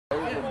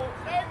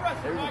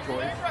There's a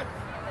choice.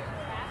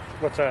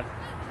 What's that?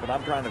 But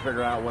I'm trying to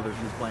figure out whether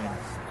she's playing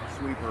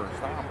sweeper or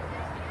stopper.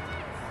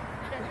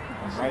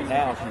 Right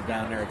now she's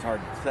down there. It's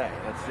hard to say.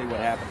 Let's see what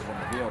happens when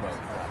the field opens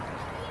up.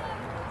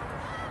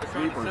 The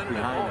sweeper's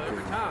behind the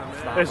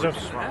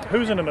two.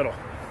 Who's in the middle?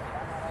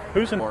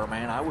 Who's in? Or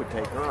man, I would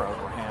take her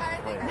over half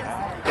the play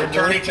out.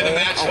 Returning to the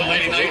match for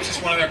Lady Knights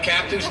is one of their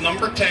captains,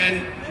 number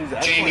 10,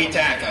 Jamie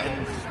Taka.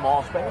 In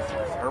small spaces,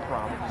 her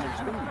problem is her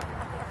speed.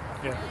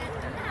 Yeah,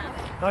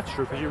 that's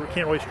true because you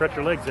can't really stretch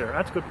your legs there.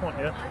 That's a good point.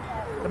 Yeah,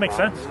 that makes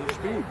sense. Her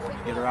speed. When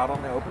you get her out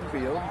on the open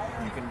field,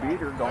 you can beat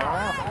her going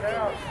around.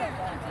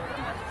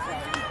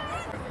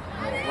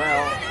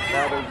 Well,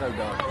 no, there's no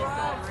dog.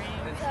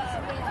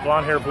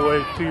 Blonde hair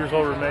boy, 2 years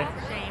older than me,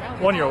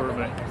 1 year older than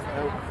me.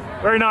 Nope.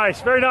 Very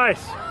nice, very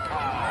nice.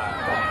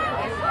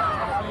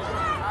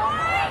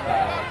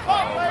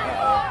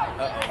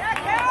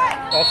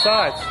 All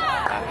sides.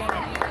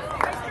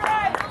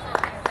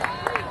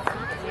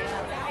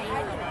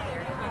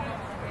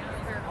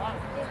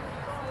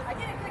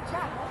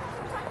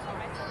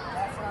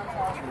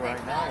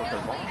 Right now with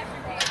her ball.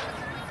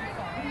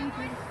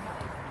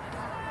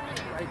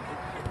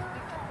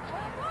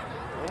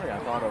 Really, I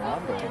thought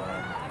Arundel.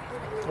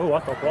 Oh, I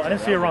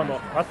didn't see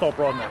Arundel. I thought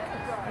Broadneck.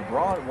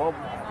 Well,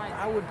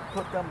 I would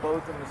put them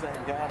both in the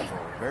same category.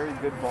 Very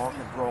good ball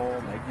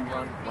control, make you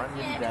run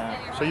you down.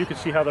 So you can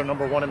see how they're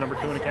number 1 and number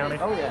 2 in the county?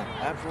 Oh yeah,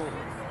 absolutely.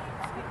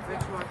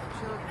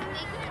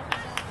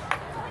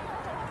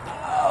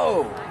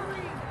 Oh!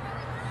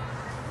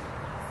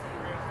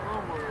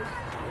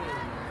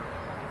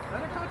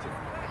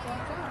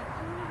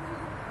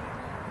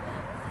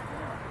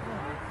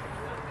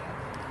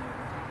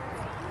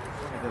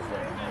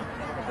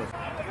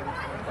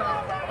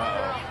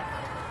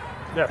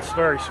 That's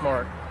very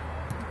smart.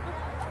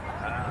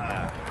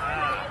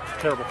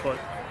 Terrible foot.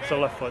 It's the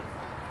left foot.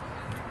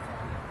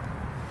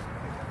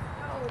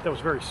 That was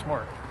very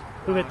smart.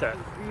 Who hit that?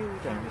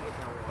 That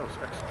was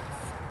excellent.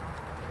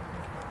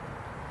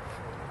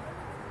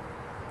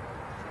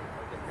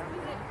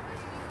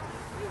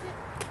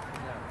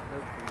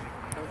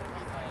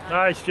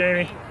 Nice,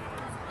 Jamie.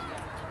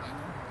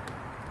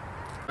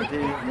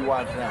 You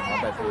watch them.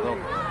 I bet you will.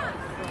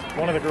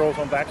 One of the girls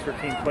on Baxter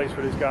team plays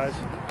for these guys.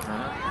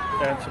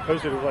 And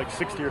supposedly it was like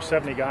 60 or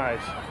 70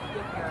 guys.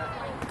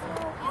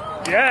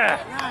 Yeah!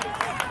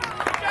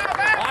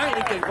 I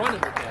think they run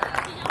it with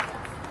that.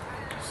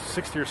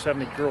 60 or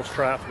 70 girls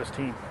try out for this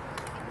team.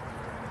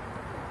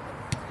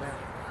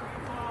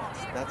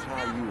 That's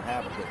how you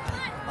have a good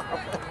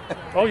time.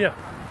 Oh, yeah.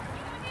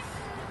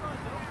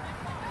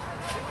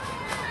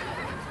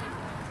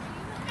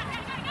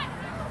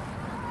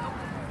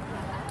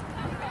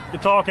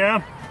 Good talk,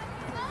 Cam.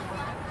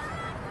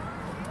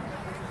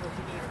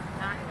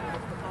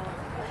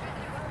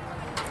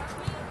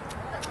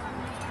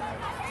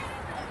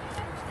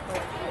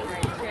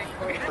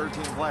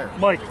 Players.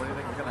 Mike, what do you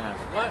think is going to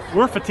happen? What?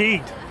 We're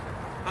fatigued.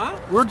 Huh?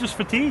 We're just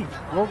fatigued.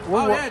 Oh,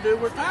 yeah,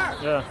 dude, we're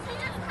tired. Yeah.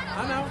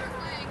 I know.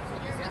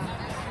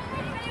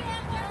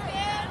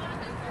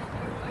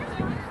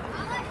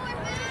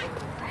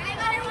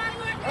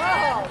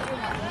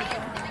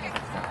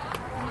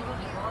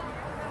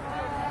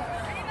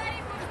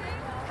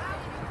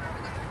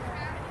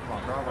 Come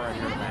on, drive right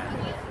here,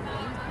 man.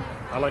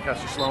 I like how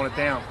she's slowing it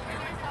down.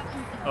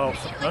 Oh,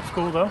 that's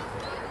cool, though.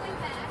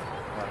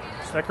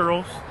 That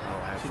girl's.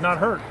 She's not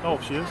hurt. Oh,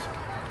 she is.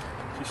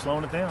 She's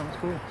slowing it down. That's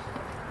cool.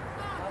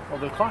 Oh,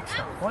 the clock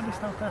stopped. Why did they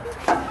stop that?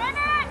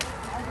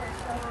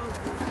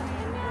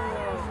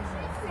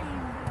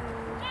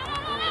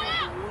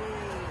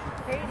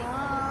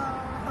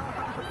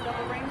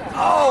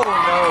 Oh,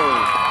 no.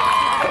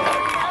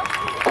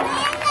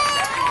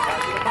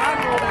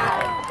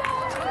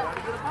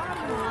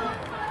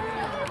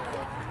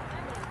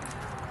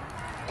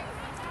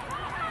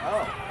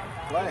 Oh,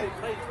 play.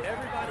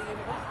 Everybody in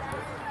the box.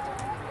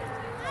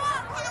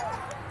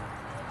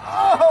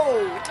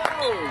 Oh,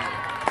 no.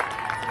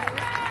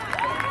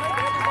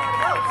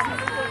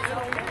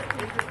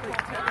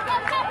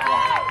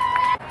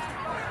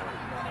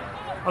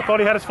 I thought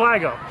he had his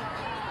flag up.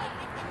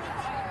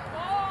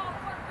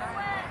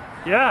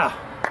 Yeah.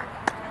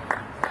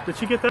 Did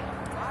she get that?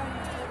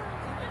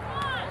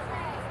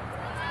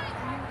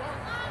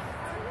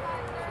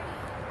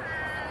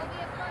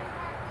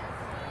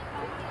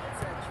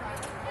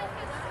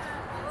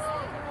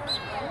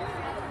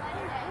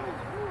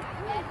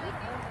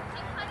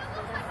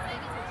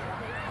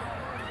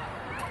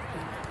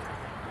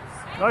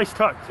 Nice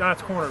touch.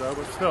 That's corner though,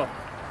 but still.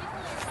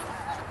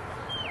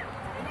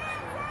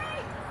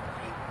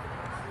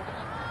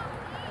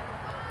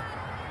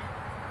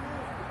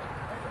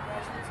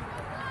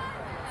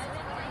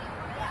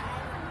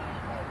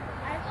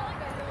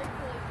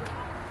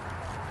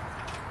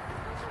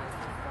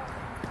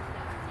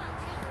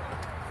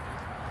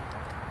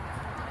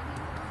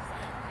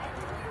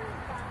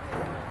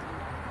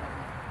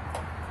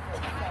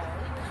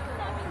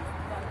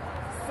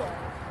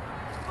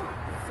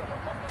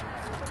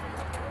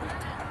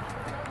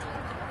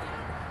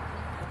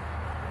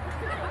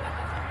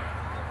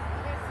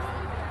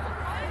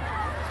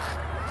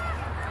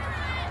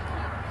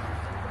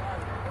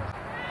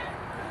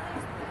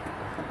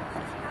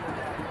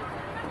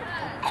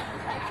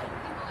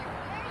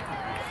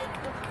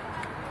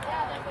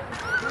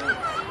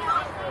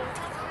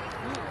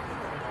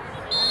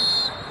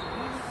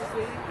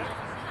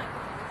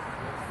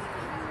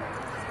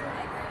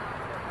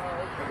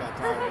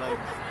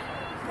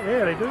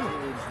 Yeah, they do. She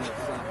needs to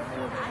something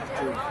more than that,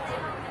 too.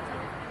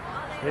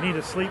 They need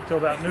to sleep till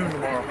about noon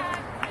tomorrow.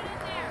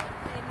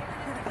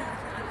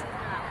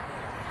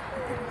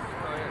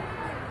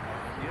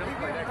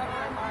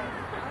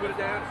 Put it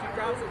down. She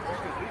drops it.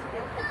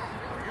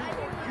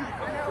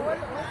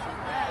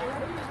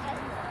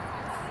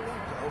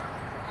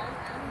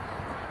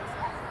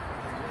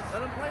 Let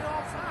them play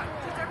offside.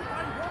 Just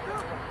everybody walk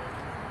up.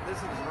 This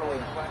is really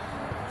the question.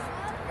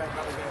 Got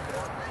another game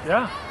tomorrow?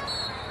 Yeah.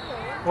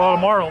 Well,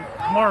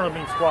 tomorrow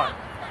means what?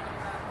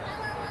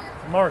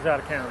 Tomorrow's out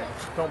of county.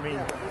 Don't mean.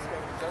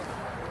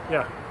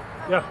 Yeah.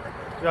 Yeah.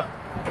 Yeah.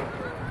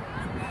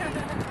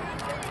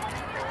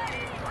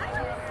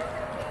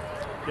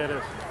 Yeah, it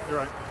is. You're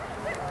right.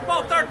 Come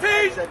on, 13.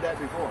 I said that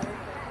before.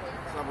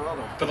 Some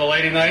other. For the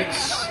Lady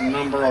Knights,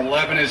 number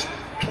 11 is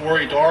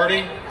Tori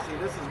Doherty. See,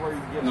 this is where you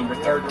can get Number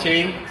some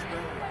 13,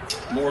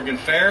 Morgan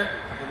Fair.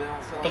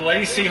 For the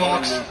Lady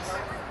Seahawks,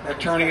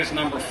 returning is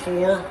number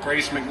 4,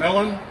 Grace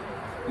McMillan.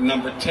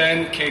 Number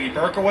 10, Katie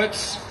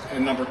Berkowitz.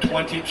 And number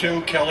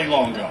 22, Kelly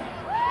Longo.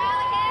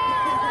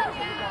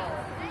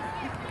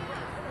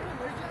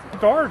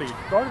 Doherty.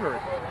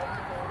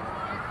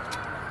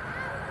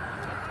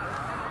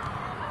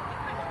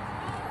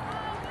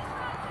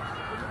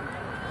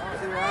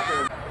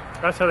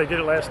 That's how they did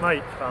it last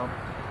night, Tom.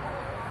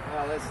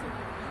 Well,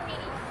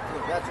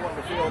 that's when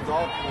the field's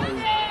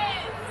ultimately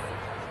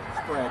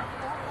spread.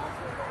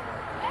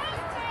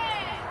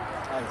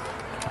 Nice.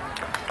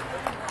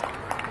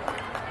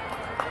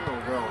 That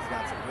little girl's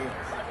got some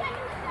wheels.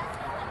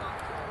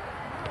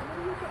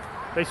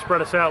 They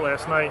spread us out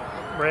last night,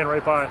 ran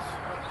right by us.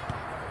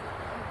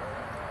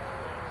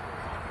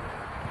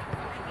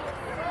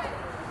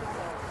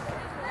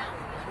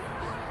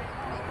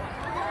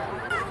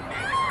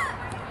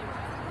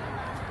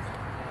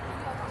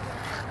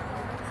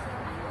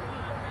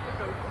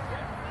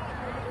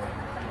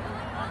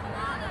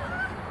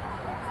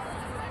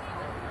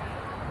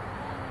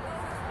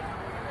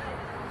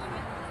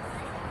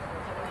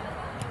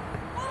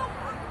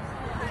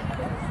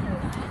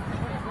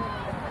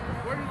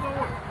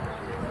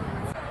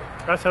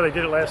 That's how they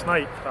did it last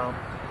night, Tom.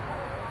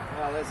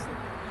 Well,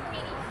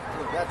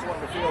 that's when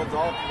the field's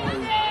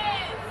ultimately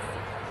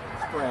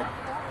spread.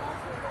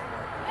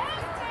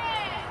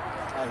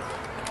 Nice.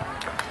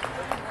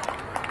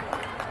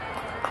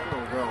 That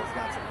little girl's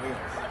got some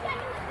wheels.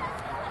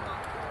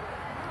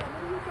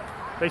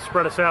 They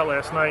spread us out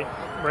last night,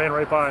 ran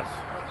right by us.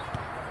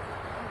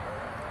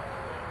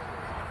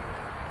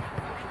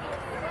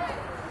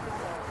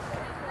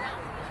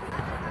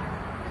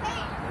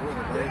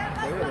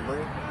 They were the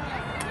break.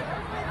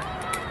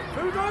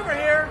 Who's over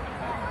here?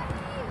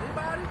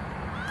 Anybody?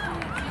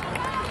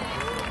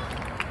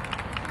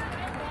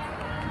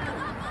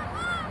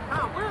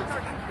 Tom, where's our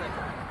defense?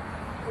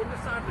 On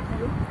this side of the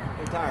field?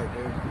 They're tired,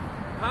 dude.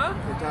 Huh?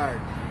 They're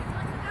tired.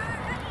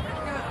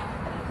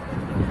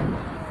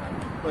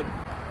 But,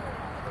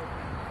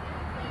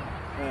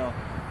 well,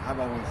 I've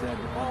always said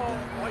the one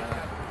thing.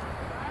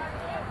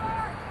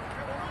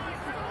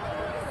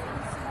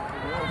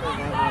 The one thing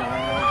I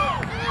really have.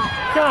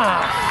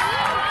 Gosh!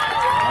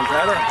 How's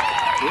that?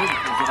 Dude,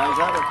 how's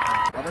that?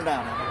 Run her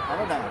down, Evan. Run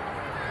her down.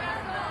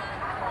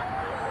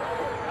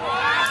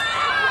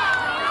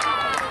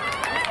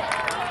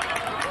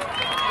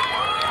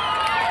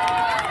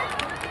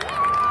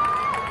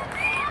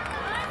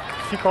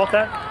 She caught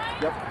that?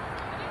 Yep.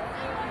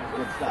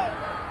 Good stop.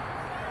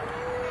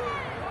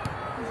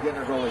 He's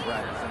getting her goalie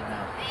practicing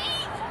now.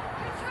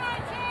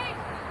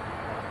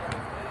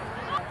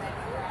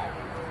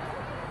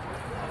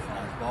 That's a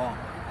nice ball.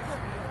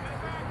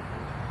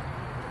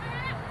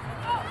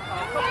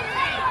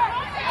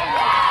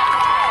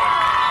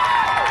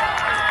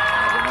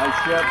 That's a nice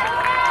ship.